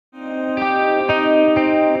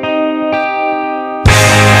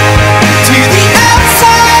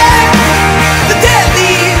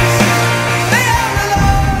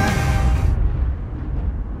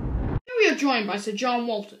by Sir John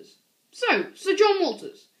Walters. So, Sir John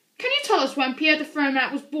Walters, can you tell us when Pierre de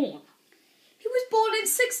Fermat was born? He was born in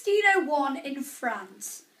 1601 in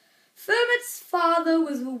France. Fermat's father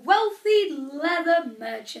was a wealthy leather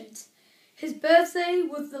merchant. His birthday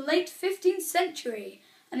was the late 15th century,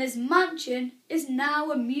 and his mansion is now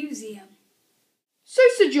a museum. So,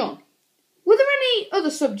 Sir John, were there any other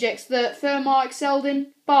subjects that Fermat excelled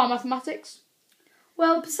in, bar mathematics?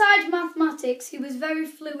 Well, besides mathematics, he was very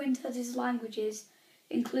fluent at his languages,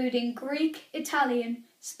 including Greek, Italian,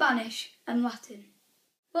 Spanish and Latin.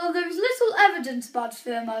 Well, there is little evidence about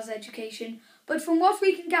Fermat's education, but from what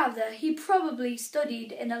we can gather, he probably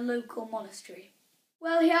studied in a local monastery.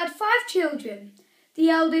 Well, he had 5 children, the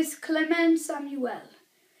eldest Clement Samuel,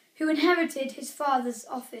 who inherited his father's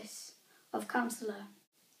office of councillor.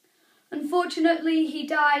 Unfortunately, he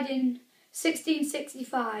died in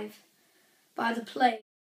 1665 by the plague.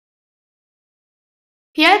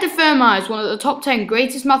 Pierre de Fermat is one of the top 10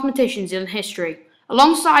 greatest mathematicians in history.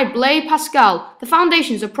 Alongside Blaise Pascal, the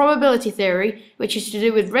foundations of probability theory, which is to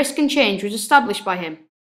do with risk and change, was established by him.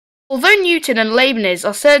 Although Newton and Leibniz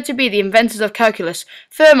are said to be the inventors of calculus,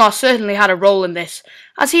 Fermat certainly had a role in this,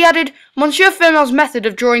 as he added Monsieur Fermat's method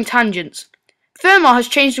of drawing tangents. Fermat has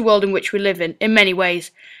changed the world in which we live in many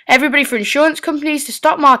ways. Everybody from insurance companies to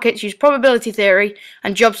stock markets use probability theory,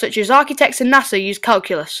 and jobs such as architects and NASA use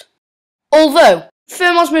calculus. Although,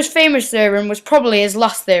 Fermat's most famous theorem was probably his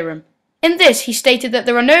last theorem. In this, he stated that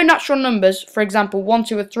there are no natural numbers, for example 1,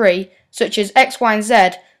 2 or 3, such as x, y and z,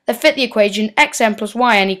 that fit the equation xn plus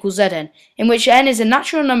yn equals zn, in which n is a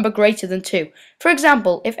natural number greater than 2. For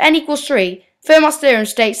example, if n equals 3, Fermat's theorem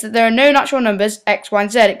states that there are no natural numbers x, y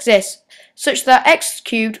and z exist, such that x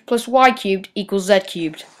cubed plus y cubed equals z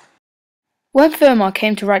cubed. When Fermat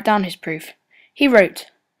came to write down his proof, he wrote,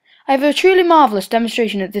 "I have a truly marvellous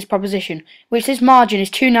demonstration of this proposition, which this margin is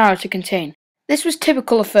too narrow to contain." This was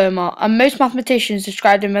typical of Fermat, and most mathematicians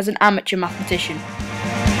described him as an amateur mathematician.